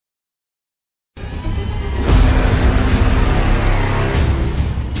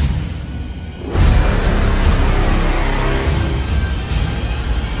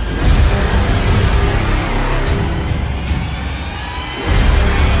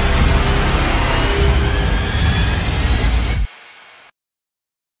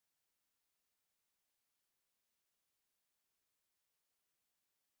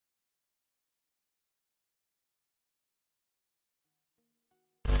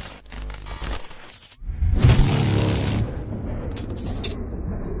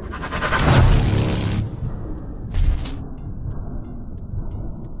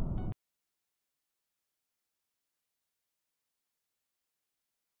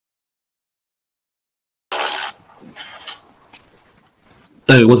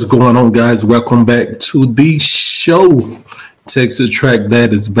Hey, what's going on, guys? Welcome back to the show. Texas Track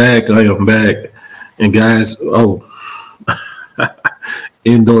That is back. I am back. And guys,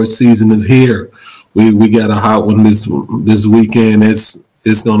 indoor season is here. We got a hot one this weekend.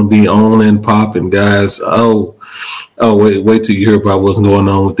 It's gonna be on and popping, guys. Wait till you hear about what's going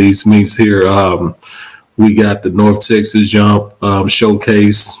on with these meets here. We got the North Texas Jump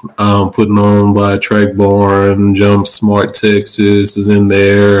Showcase putting on by Track Barn. Jump Smart Texas is in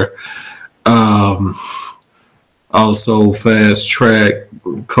there. Also Fast Track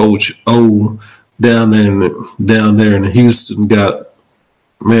Coach O down there in Houston got,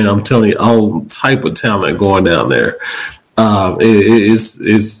 man, I'm telling you, all type of talent going down there. It's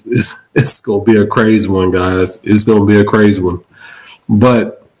gonna be a crazy one, guys. It's gonna be a crazy one.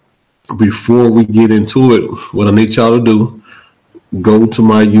 But before we get into it, what I need y'all to do, go to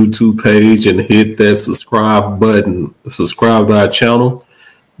my YouTube page and hit that subscribe button. Subscribe to our channel.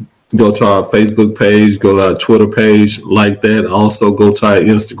 Go to our Facebook page. Go to our Twitter page, like that. Also, go to our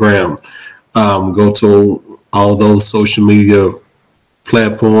Instagram. Go to all those social media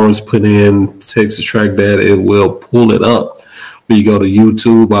platforms. Put in Texas Track That. It will pull it up. When you go to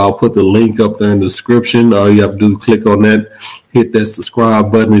YouTube, I'll put the link up there in the description. All you have to do is click on that, hit that subscribe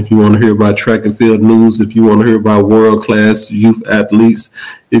button if you want to hear about track and field news, if you want to hear about world-class youth athletes,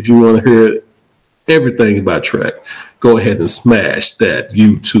 if you want to hear everything about track, go ahead and smash that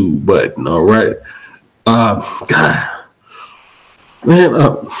YouTube button, all right? God, man,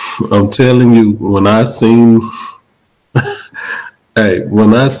 I'm telling you, when I seen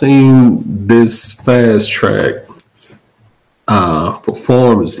this Fast Track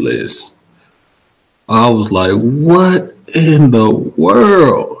performance list, I was like, what in the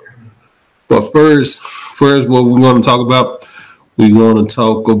world? But first what we're going to talk about, we're going to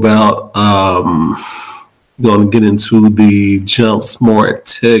talk about going to get into the Jump Smart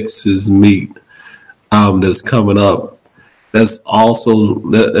Texas meet that's coming up. That's also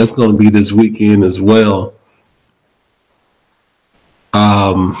that's going to be this weekend as well.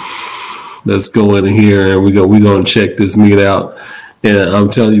 Let's go in here and we're gonna check this meet out. And I'm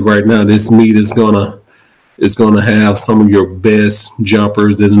telling you right now, this meet is gonna have some of your best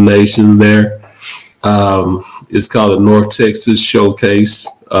jumpers in the nation there. It's called the North Texas Showcase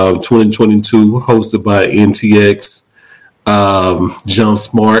 2022, hosted by NTX Jump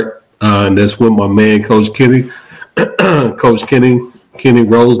Smart, and that's with my man Coach Kenny, Kenny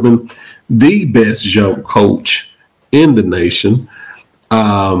Roseman, the best jump coach in the nation.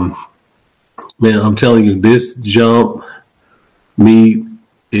 Man, I'm telling you, this jump meet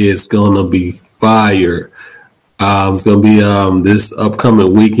is gonna be fire. It's gonna be this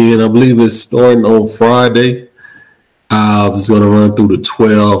upcoming weekend. I believe it's starting on Friday. It's gonna run through the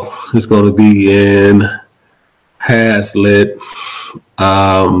 12th. It's gonna be in Hazlet.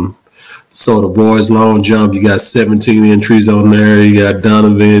 So the boys long jump, you got 17 entries on there. You got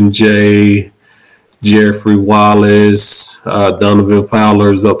Donovan J, Jeffrey Wallace, Donovan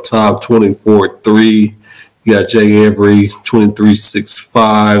Fowler's up top, 24-3. You got Jay Every,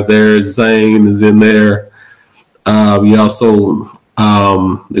 23-6-5 there. Zane is in there. You also,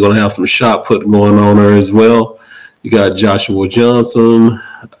 they're going to have some shot putting going on there as well. You got Joshua Johnson,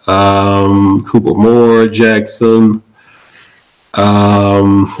 Cooper Moore, Jackson,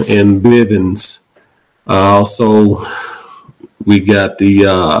 and Bivens. Also, we got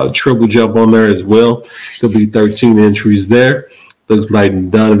the triple jump on there as well. There'll be 13 entries there. Looks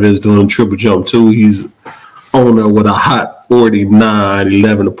like Donovan's doing triple jump too. He's on there with a hot 49,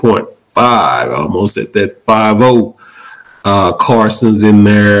 11.5, almost at that 5.0. Carson's in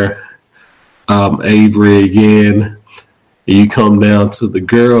there. Avery again. And you come down to the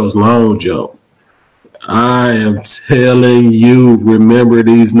girls' long jump. I am telling you, remember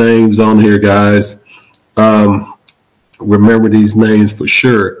these names on here, guys. Remember these names for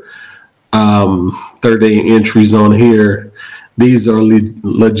sure. 38 entries on here. These are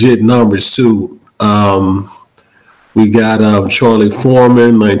legit numbers too. We got Charlie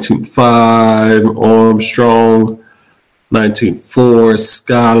Foreman, 19.5, Armstrong, 19.4,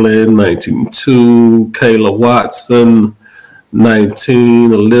 Scotland, 19.2, Kayla Watson,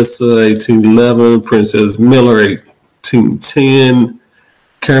 19, Alyssa, 18.11, Princess Miller, 18.10,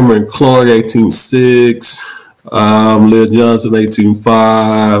 Cameron Clark, 18.6, Leah Johnson,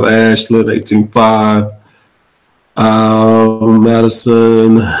 18.5, Ashland, 18.5,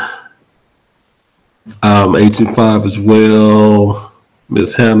 Madison, 18.5 as well,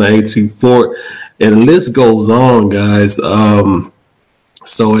 Miss Hannah, 18.4, and the list goes on, guys.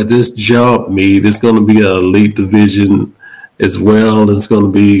 So at this jump meet, it's going to be an elite division as well. It's going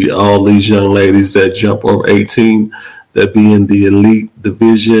to be all these young ladies that jump over 18. that be in the elite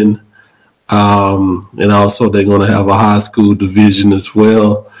division. And also they're going to have a high school division as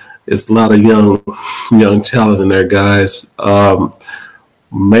well. It's a lot of young talent in there, guys.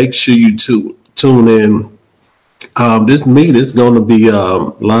 Make sure you tune in. This meet is going to be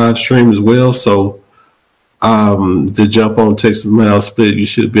live stream as well. So to jump on Texas Mile Split, you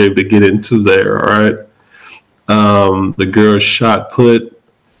should be able to get into there. All right. The girls shot put.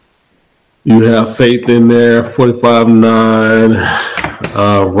 You have Faith in there, 45-9.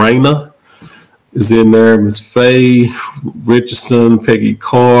 Raina is in there. Miss Faye Richardson, Peggy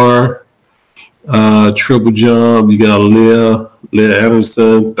Carr, triple jump. You got Leah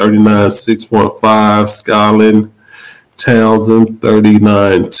Anderson, 39-6.5. Skyland Townsend,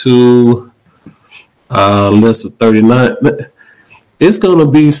 39-2. Lessa 39. It's gonna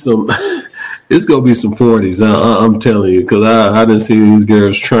be some. It's gonna be some 40s. I'm telling you, because I didn't see these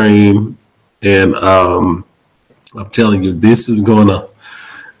girls train, and I'm telling you, this is gonna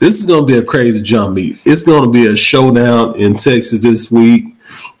be a crazy jump meet. It's gonna be a showdown in Texas this week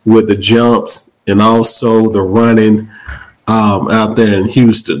with the jumps and also the running out there in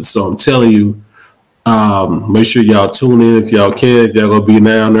Houston. So I'm telling you, make sure y'all tune in if y'all can. If y'all gonna be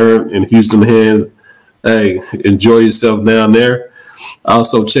down there in Houston, hands, hey, enjoy yourself down there.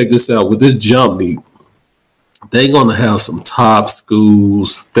 Also, check this out. With this jump meet, they're going to have some top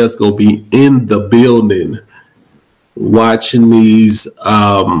schools that's going to be in the building watching these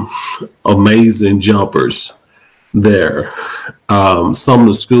amazing jumpers there. Some of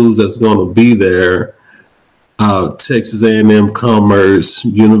the schools that's going to be there, Texas A&M Commerce,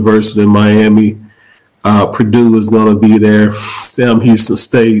 University of Miami, Purdue is going to be there, Sam Houston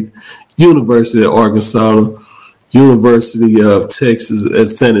State, University of Arkansas, University of Texas at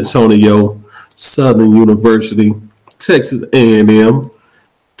San Antonio, Southern University, Texas A&M,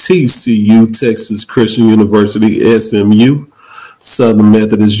 TCU, Texas Christian University, SMU, Southern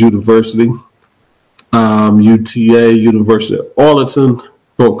Methodist University, UTA, University of Arlington,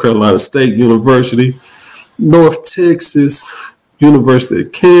 North Carolina State University, North Texas, University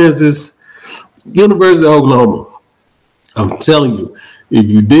of Kansas, University of Oklahoma. I'm telling you, if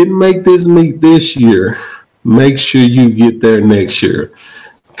you didn't make this meet this year, make sure you get there next year,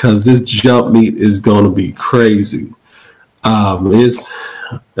 because this jump meet is going to be crazy. It's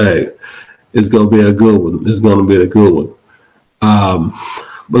going to be a good one. It's going to be a good one.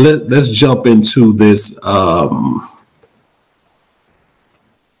 But let's jump into this.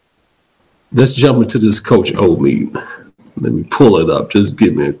 Let's jump into this Coach O meet. Let me pull it up. Just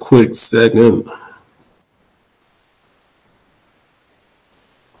give me a quick second.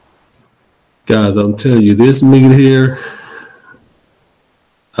 Guys, I'm telling you, this meet here,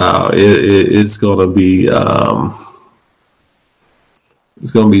 it's gonna be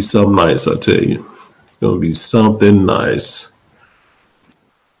something nice. I tell you, it's gonna be something nice.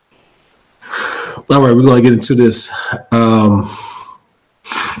 All right, we're gonna get into this.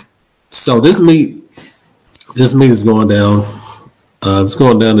 So this meet is going down. It's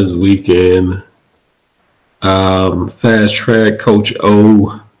going down this weekend. Fast Track Coach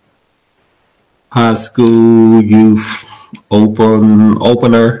O High School Youth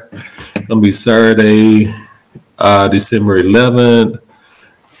Opener. Gonna be Saturday, December 11th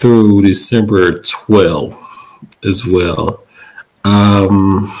through December 12th as well.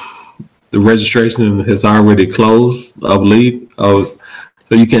 The registration has already closed, I believe. So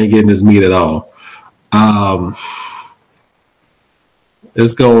you can't get in this meet at all.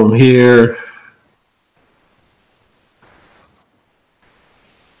 Let's go on here.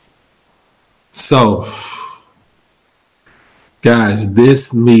 So, guys,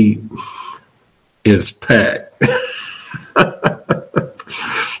 this meet is packed.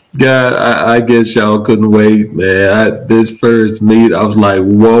 God, I guess y'all couldn't wait, man. This first meet, I was like,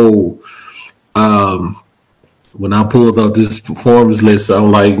 whoa. When I pulled up this performance list,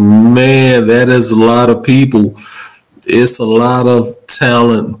 I'm like, man, that is a lot of people. It's a lot of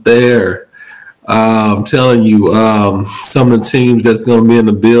talent there. I'm telling you, some of the teams that's going to be in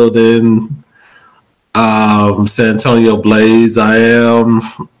the building, San Antonio Blaze,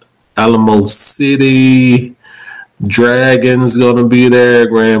 Alamo City, Dragons going to be there,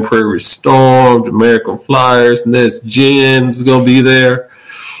 Grand Prairie Storm, American Flyers, Nets Gens going to be there,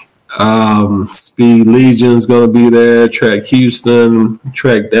 Speed Legion's going to be there, Track Houston,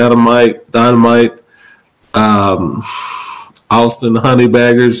 Track Dynamite, Austin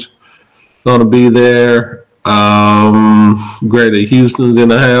Honeybaggers going to be there, Greater Houston's in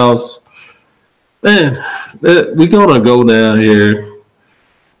the house. Man, we're going to go down here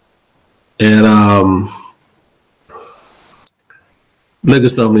and Look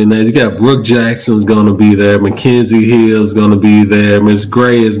at some of the names. You got Brooke Jackson's going to be there. Mackenzie Hill's going to be there. Miss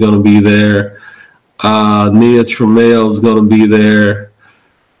Gray is going to be there. Nia Trammell's going to be there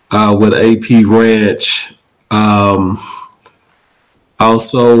with AP Ranch.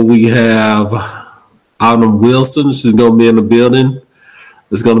 Also, we have Autumn Wilson. She's going to be in the building.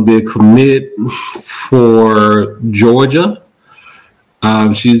 There's going to be a commit for Georgia.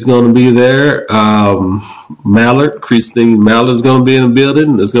 She's going to be there. Christine Mallard is going to be in the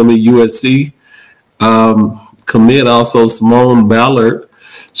building. There's going to be USC. Commit also Simone Ballard.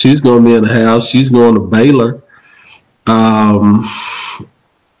 She's going to be in the house. She's going to Baylor.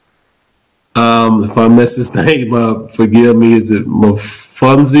 If I mess his name up, forgive me. Is it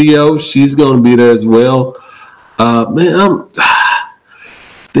Mafunzio? She's going to be there as well. Man,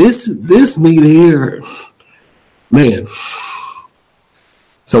 this meet here, man.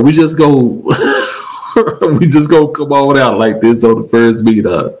 So we just go come on out like this on the first meet.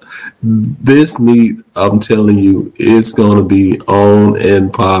 This meet, I'm telling you, it's gonna be on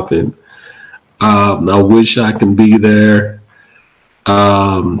and popping. I wish I can be there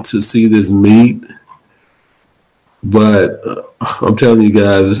to see this meet, but I'm telling you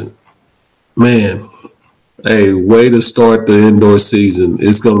guys, man, hey, way to start the indoor season.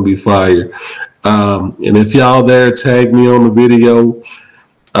 It's gonna be fire. And if y'all there, tag me on the video.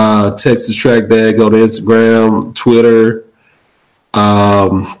 Texas Track Dad, go to Instagram, Twitter,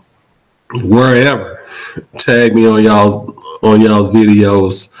 wherever. Tag me on y'all's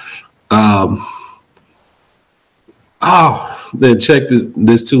videos. Then check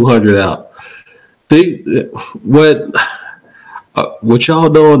this 200 out. What y'all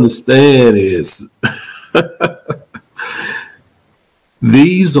don't understand is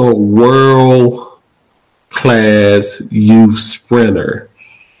these are world class youth sprinter.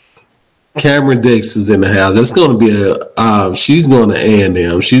 Cameron Dix is in the house. That's going to be she's going to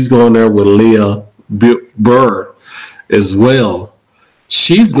A&M. She's going there with Leah Burr as well.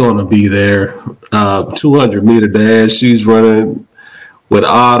 She's going to be there. 200-meter dash. She's running with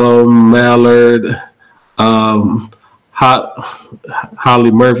Autumn Mallard.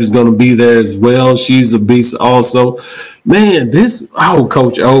 Holly Murphy's going to be there as well. She's a beast also. Man,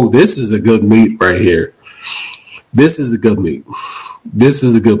 Coach O, this is a good meet right here. This is a good meet.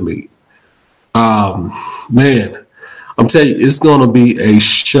 Man, I'm telling you, it's going to be a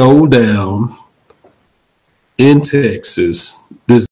showdown in Texas. This